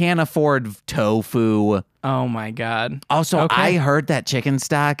can't afford tofu. Oh my God. Also, okay. I heard that chicken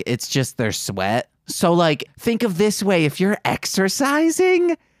stock, it's just their sweat. So like, think of this way. If you're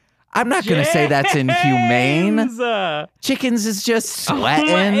exercising, I'm not going to say that's inhumane. Chickens is just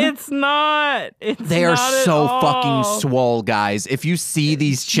sweating. It's not. They are so fucking swole, guys. If you see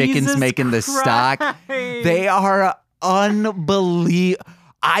these chickens making the stock, they are unbelievable.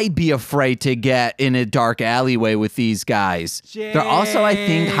 I'd be afraid to get in a dark alleyway with these guys. They're also, I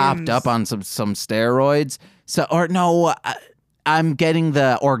think, hopped up on some steroids. So, or no, I'm getting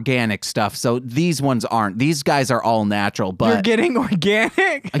the organic stuff. So these ones aren't. These guys are all natural. But You're getting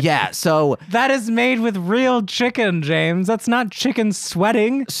organic? yeah, so That is made with real chicken, James. That's not chicken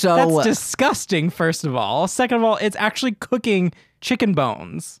sweating. So- That's disgusting, first of all. Second of all, it's actually cooking chicken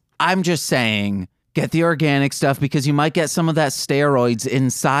bones. I'm just saying, get the organic stuff because you might get some of that steroids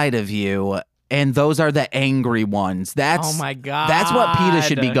inside of you. And those are the angry ones. Oh my God. That's what PETA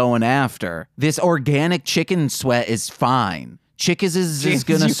should be going after. This organic chicken sweat is fine. Chickens is James,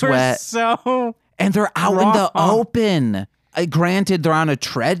 gonna you are sweat. so And they're out in the wrong. open. Granted, they're on a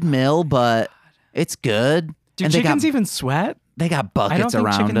treadmill, but it's good. Do and chickens even sweat? they got I don't buckets think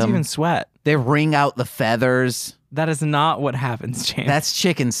around chickens them. even sweat. They wring out the feathers. That is not what happens, James. That's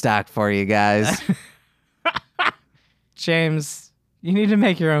chicken stock for you guys. James, you need to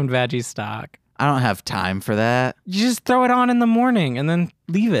make your own veggie stock. I don't have time for that. You just throw it on in the morning and then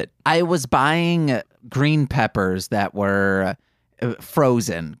leave it. I was buying green peppers that were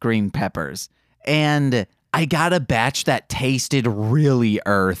frozen green peppers, and I got a batch that tasted really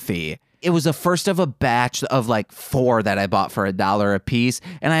earthy. It was the first of a batch of like 4 that I bought for $1 a piece,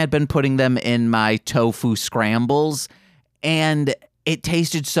 and I had been putting them in my tofu scrambles, and it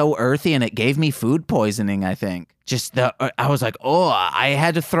tasted so earthy, and it gave me food poisoning, I think. I was like, oh, I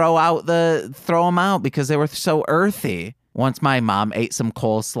had to throw them out because they were so earthy. Once my mom ate some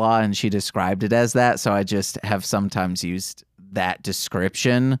coleslaw and she described it as that, so I just have sometimes used that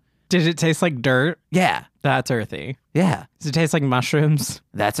description. Did it taste like dirt? Yeah, That's earthy. yeah, Does it taste like mushrooms?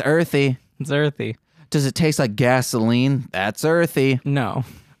 that's earthy. It's earthy. Does it taste like gasoline? That's earthy. No.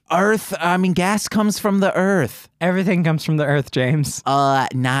 Gas comes from the earth. Everything comes from the earth, James.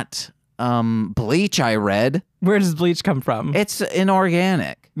 Not bleach, I read. Where does bleach come from? It's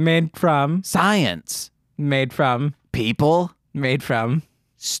inorganic. Made from. Science. Made from. People. Made from.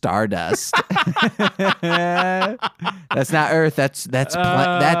 Stardust. That's not Earth. That's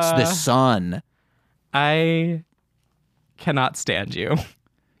the sun. I cannot stand you.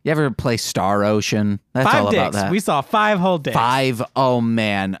 You ever play Star Ocean? That's 5 all dicks. about that. We saw 5 whole dicks. 5. Oh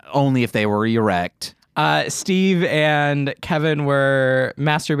man, only if they were erect. Steve and Kevin were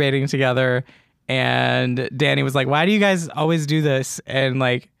masturbating together, and Danny was like, "Why do you guys always do this and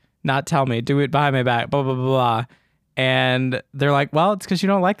like not tell me? Do it behind my back." Blah blah blah blah. And they're like, "Well, it's because you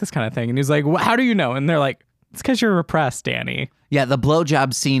don't like this kind of thing." And he's like, "How do you know?" And they're like, "It's because you're repressed, Danny." Yeah, the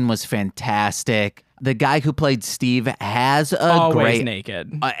blowjob scene was fantastic. The guy who played Steve has a Always great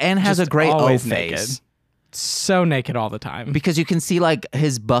naked. and has Just a great O always face. naked. So naked all the time. Because you can see like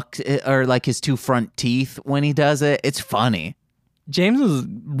his buck or like his 2 front teeth when he does it. It's funny. James was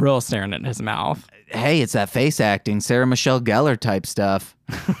real staring at his mouth. Hey, it's that face acting, Sarah Michelle Gellar type stuff.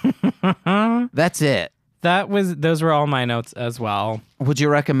 That's it. Those were all my notes as well. Would you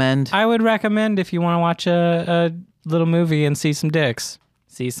recommend? I would recommend if you want to watch a little movie and see some dicks.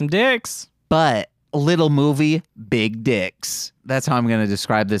 See some dicks. But little movie, big dicks. That's how I'm going to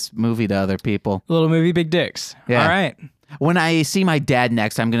describe this movie to other people. Little movie, big dicks. Yeah. All right. When I see my dad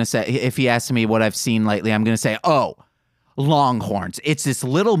next, I'm going to say, if he asks me what I've seen lately, I'm going to say, oh, Longhorns. It's this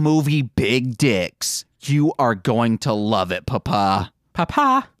little movie, big dicks. You are going to love it, Papa.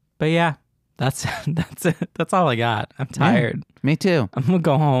 Papa. But yeah, that's it. That's all I got. I'm tired. Me too. I'm going to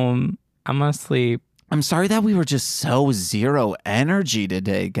go home. I'm going to sleep. I'm sorry that we were just so zero energy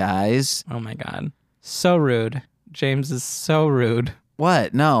today, guys. Oh my God. So rude. James is so rude.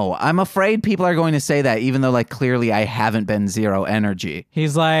 What? No, I'm afraid people are going to say that, even though, like, clearly I haven't been zero energy.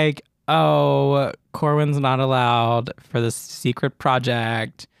 He's like, oh, Corwin's not allowed for this secret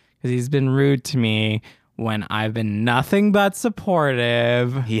project because he's been rude to me when I've been nothing but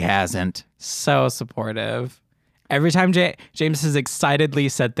supportive. He hasn't. So supportive. Every time James has excitedly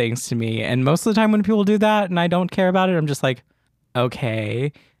said things to me, and most of the time when people do that and I don't care about it, I'm just like,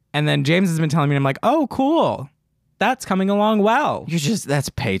 okay. And then James has been telling me, I'm like, oh, cool. That's coming along well. That's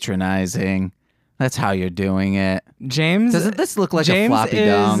patronizing. That's how you're doing it. James, Doesn't this look like a James floppy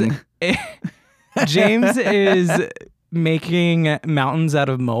dong? James is making mountains out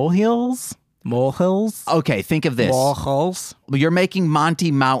of molehills. Molehills? Okay, think of this. Molehills? You're making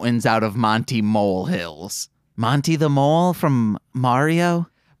Monty Mountains out of Monty Molehills. Monty the Mole from Mario?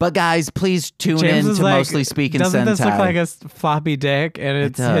 But guys, please tune James in is to like, Mostly Speaking doesn't Sentai. this look like a floppy dick? And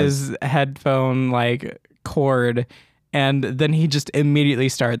it's does. his headphone like cord, and then he just immediately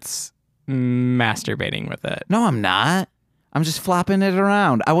starts masturbating with it. No, I'm not. I'm just flopping it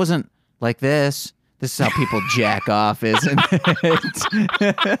around. I wasn't like this. This is how people jack off, isn't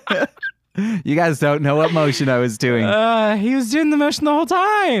it? You guys don't know what motion I was doing. He was doing the motion the whole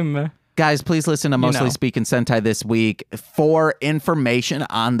time. Guys, please listen to Mostly Speaking Sentai this week for information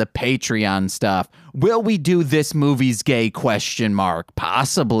on the Patreon stuff. Will we do This Movie's Gay ?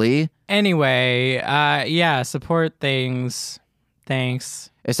 Possibly. Anyway, support things. Thanks.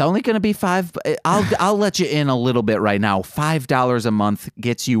 It's only going to be $5. I'll let you in a little bit right now. $5 a month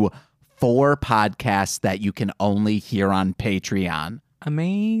gets you 4 podcasts that you can only hear on Patreon.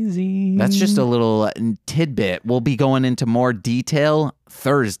 Amazing. That's just a little tidbit. We'll be going into more detail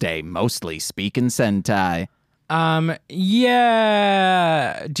Thursday, Mostly Speaking Sentai.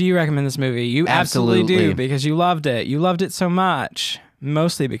 Yeah. Do you recommend this movie? You absolutely do, Absolutely. because you loved it. You loved it so much.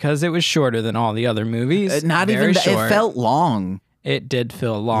 Mostly because it was shorter than all the other movies. Not Very even, short. it felt long. It did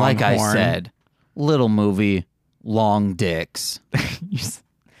feel long. Like I said, little movie, long dicks.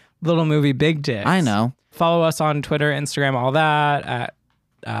 Little movie, big dicks. I know. Follow us on Twitter, Instagram, all that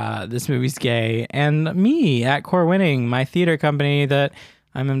at This Movie's Gay, and me at Core Winning, my theater company that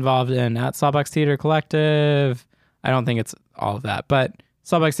I'm involved in at Sawbucks Theater Collective. I don't think it's all of that, but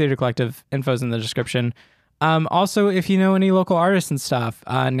Sawbucks Theater Collective, info's in the description. Also, if you know any local artists and stuff,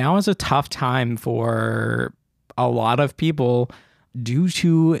 now is a tough time for a lot of people due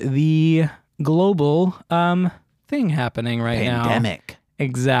to the global thing happening right now. Pandemic.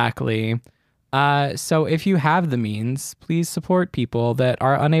 Exactly. So if you have the means, please support people that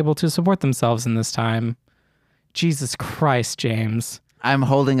are unable to support themselves in this time. Jesus Christ, James. I'm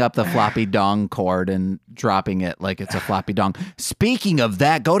holding up the floppy dong cord and dropping it like it's a floppy dong. Speaking of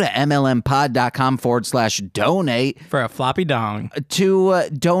that, go to mlmpod.com/donate For a floppy dong. to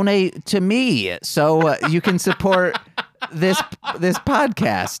donate to me so you can support this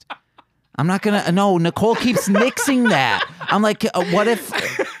podcast. I'm not going to. No, Nicole keeps nixing that. I'm like, what if.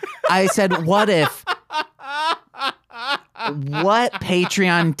 I said, what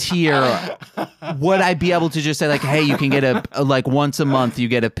Patreon tier would I be able to just say, like, hey, you can get like once a month you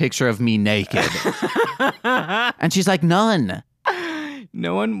get a picture of me naked? And she's like, none.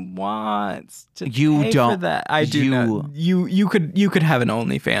 No one wants to You pay don't. for that. I do not. You could have an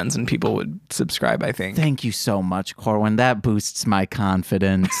OnlyFans and people would subscribe, I think. Thank you so much, Corwin. That boosts my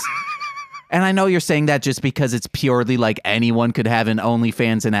confidence. And I know you're saying that just because it's purely like anyone could have an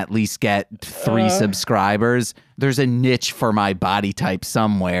OnlyFans and at least get 3 subscribers. There's a niche for my body type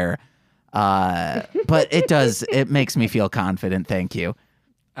somewhere. But it makes me feel confident. Thank you.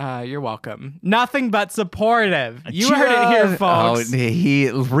 You're welcome. Nothing but supportive. You heard it here, folks. Oh,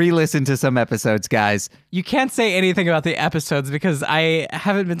 he re-listened to some episodes, guys. You can't say anything about the episodes because I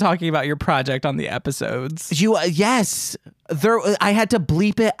haven't been talking about your project on the episodes. Yes. I had to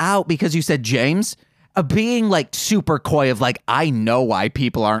bleep it out because you said, James, being like super coy of like, I know why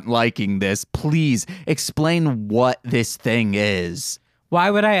people aren't liking this. Please explain what this thing is.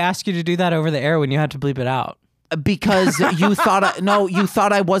 Why would I ask you to do that over the air when you had to bleep it out? Because you thought you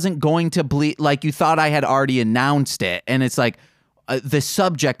thought I wasn't going to bleep, like you thought I had already announced it. And it's like, the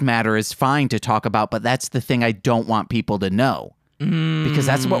subject matter is fine to talk about, but that's the thing I don't want people to know. Because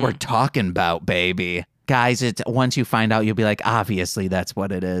that's what we're talking about, baby. Guys, once you find out, you'll be like, obviously, that's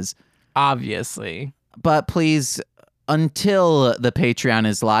what it is. Obviously. But please, until the Patreon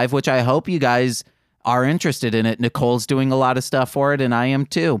is live, which I hope you guys are interested in it, Nicole's doing a lot of stuff for it, and I am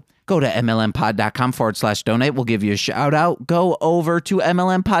too. Go to mlmpod.com/donate. We'll give you a shout out. Go over to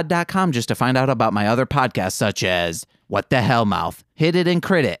mlmpod.com just to find out about my other podcasts, such as What the Hell Mouth, Hit It and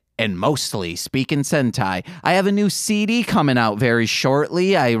Crit It, and Mostly Speaking Sentai. I have a new CD coming out very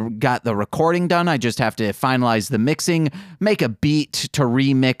shortly. I got the recording done. I just have to finalize the mixing, make a beat to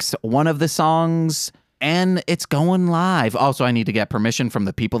remix one of the songs, and it's going live. Also, I need to get permission from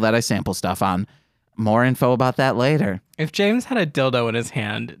the people that I sample stuff on. More info about that later. If James had a dildo in his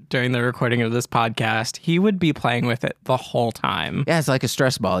hand during the recording of this podcast, he would be playing with it the whole time. Yeah, it's like a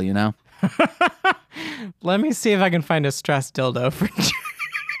stress ball, you know? Let me see if I can find a stress dildo for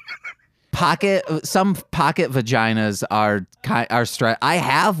Some pocket vaginas are stress. I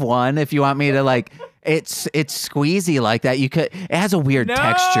have one if you want me to like it's squeezy like that. You could. It has a weird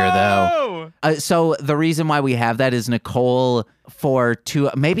texture though. So the reason why we have that is Nicole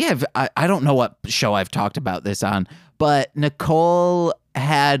maybe I don't know what show I've talked about this on, but Nicole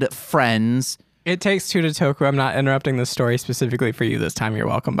had friends. It Takes Two to Toku. I'm not interrupting the story specifically for you this time. You're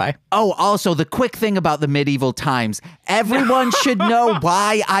welcome. Bye. Oh, also the quick thing about the medieval times. Everyone should know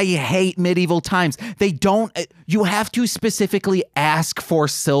why I hate medieval times. You have to specifically ask for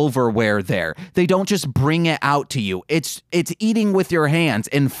silverware there. They don't just bring it out to you. It's eating with your hands,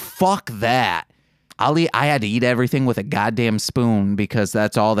 and fuck that. I had to eat everything with a goddamn spoon because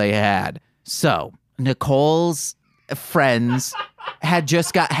that's all they had. So, Nicole's friends had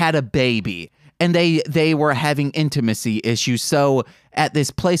just had a baby. And they were having intimacy issues. So at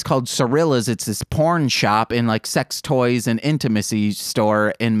this place called Cirilla's, it's this porn shop and like sex toys and intimacy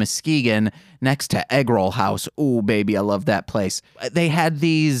store in Muskegon next to Egg Roll House. Ooh, baby, I love that place. They had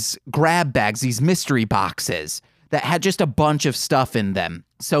these grab bags, these mystery boxes that had just a bunch of stuff in them.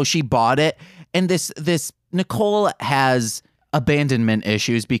 So she bought it. And this Nicole has abandonment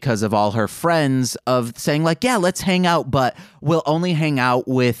issues because of all her friends of saying like, yeah, let's hang out, but we'll only hang out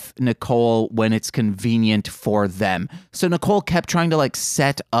with Nicole when it's convenient for them. So Nicole kept trying to like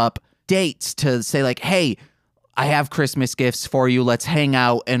set up dates to say like, hey, I have Christmas gifts for you. Let's hang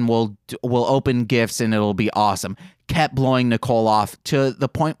out and we'll open gifts and it'll be awesome. Kept blowing Nicole off to the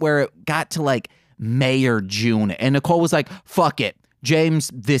point where it got to like May or June. And Nicole was like, fuck it,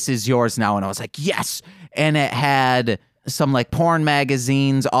 James, this is yours now. And I was like, yes. And it had some like porn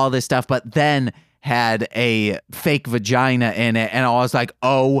magazines, all this stuff, but then had a fake vagina in it. And I was like,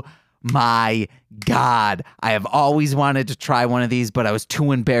 oh my God, I have always wanted to try one of these, but I was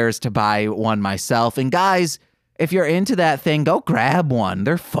too embarrassed to buy one myself. And guys, if you're into that thing, go grab one.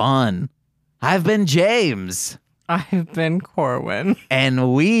 They're fun. I've been James. I've been Corwin. And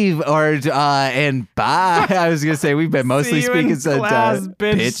and bye. I was going to say we've been mostly speaking some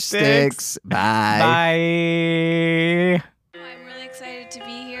pitch sticks. Bye. I'm really excited to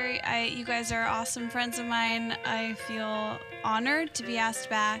be here. You guys are awesome friends of mine. I feel honored to be asked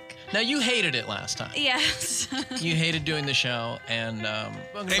back. Now, you hated it last time. Yes. You hated doing the show, and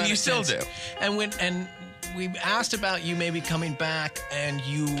you still do. And we asked about you maybe coming back, and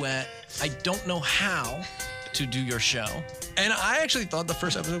you went, I don't know how to do your show. And I actually thought the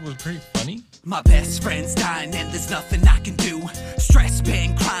first episode was pretty funny. My best friend's dying and there's nothing I can do. Stress,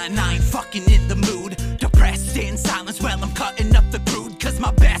 pain, crying, I ain't fucking in the mood. Depressed in silence while I'm cutting up the crude. Cause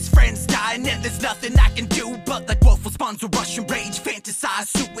my best friend's dying and there's nothing I can do. But like woeful spawns of Russian rage, fantasize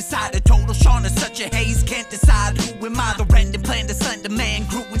suicide. A total Sean is such a haze, can't decide who am I. The random plan to slender man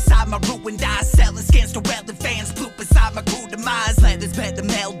grew inside my ruined eyes. Selling scans to relevant fans, blew beside my cruel demise. Letters better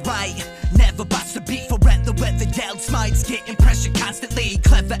mailed right, never bust a beat. Forever weather dealt smites, getting pressure constantly.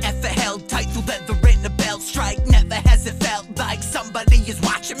 Clever effort held tight through leather in the belt strike. Never has it felt like somebody is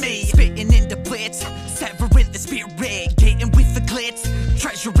watching me. Spitting into blitz, severing the spirit, getting with the glitz.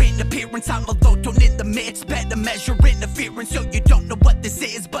 Treasuring appearance, I'm a low tone in the midst. Better measure interference so you don't know what this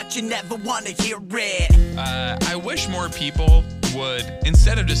is, but you never want to hear it. I wish more people would,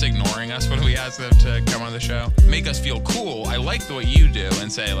 instead of just ignoring us when we ask them to come on the show, make us feel cool. I like the way you do and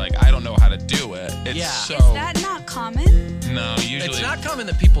say like, I don't know how to do it. It's Yeah. Is that not common? No, usually It's not common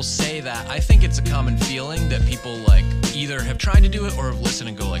that people say that. I think it's a common feeling that people like either have tried to do it or have listened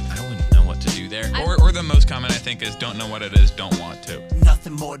and go like, I wouldn't know what to do there. Or the most common I think is don't know what it is, don't want to.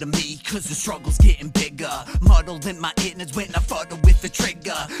 Nothing more to me, cause the struggle's getting bigger. Muddled in my innards when I fuddle with the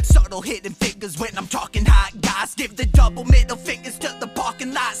trigger. Subtle hidden figures when I'm talking hot guys. Give the double middle fingers to the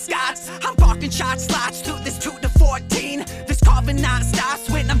parking lot Scots. I'm barking shot slots through this 2 to 14. This carving not stops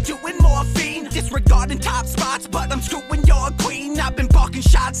when I'm doing morphine. Disregarding top spots, but I'm screwing your queen. I've been barking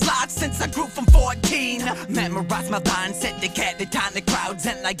shot slots since I grew from 14. Memorize my lines, set the catatonic crowds.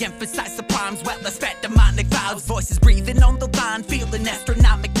 And I emphasize the primes while I spat demonic vows. Voices breathing on the line, feeling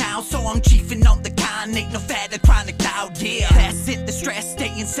astronomic now. So I'm chiefing on the con, ain't no fat or chronic loud, yeah. Passing the stress,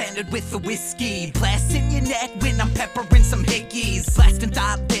 staying centered with the whiskey. Blasting your neck when I'm peppering some hickeys. Blasting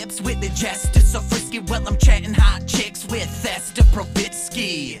thought lips with a gesture so frisky while I'm chatting hot chicks with Esther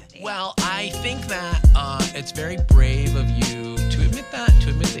Provitsky. Well, I think that it's very brave of you to admit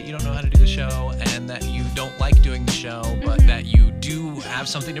that you don't know how to do the show and that you don't like doing the show, but that you do have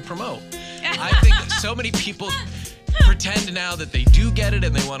something to promote. I think that so many people pretend now that they do get it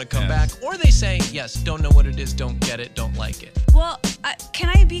and they want to come back, or they say, yes, don't know what it is, don't get it, don't like it. Well, can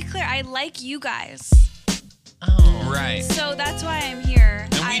I be clear? I like you guys. Oh. Right. So that's why I'm here.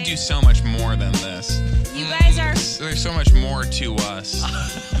 And we do so much more than this. You guys are. There's so much more to us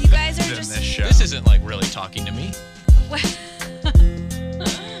You guys are than just. this show. This isn't like really talking to me.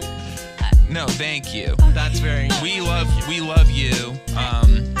 No, thank you. That's very We love you.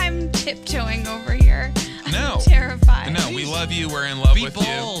 I'm tiptoeing over here. No. I'm terrified. No, we love you. We're in love Be with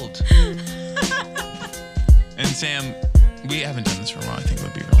bold. you. And Sam, we haven't done this for a while. I think it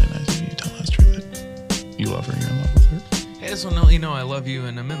would be really nice if you tell Esther that you love her and you're in love with her. I just want to let you know I love you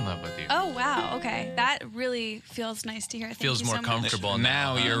and I'm in love with you. Oh, wow. Okay. That really feels nice to hear. Thank Feels you more so much. comfortable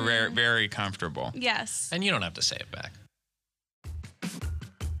Now you're very, very comfortable. Yes. And you don't have to say it back.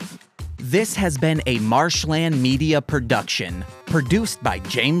 This has been a Marshland Media production, produced by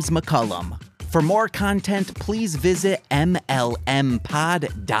James McCullum. For more content, please visit mlmpod.com.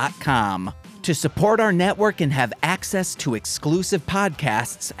 To support our network and have access to exclusive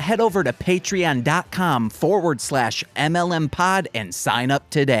podcasts, head over to patreon.com/MLMpod and sign up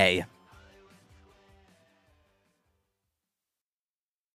today.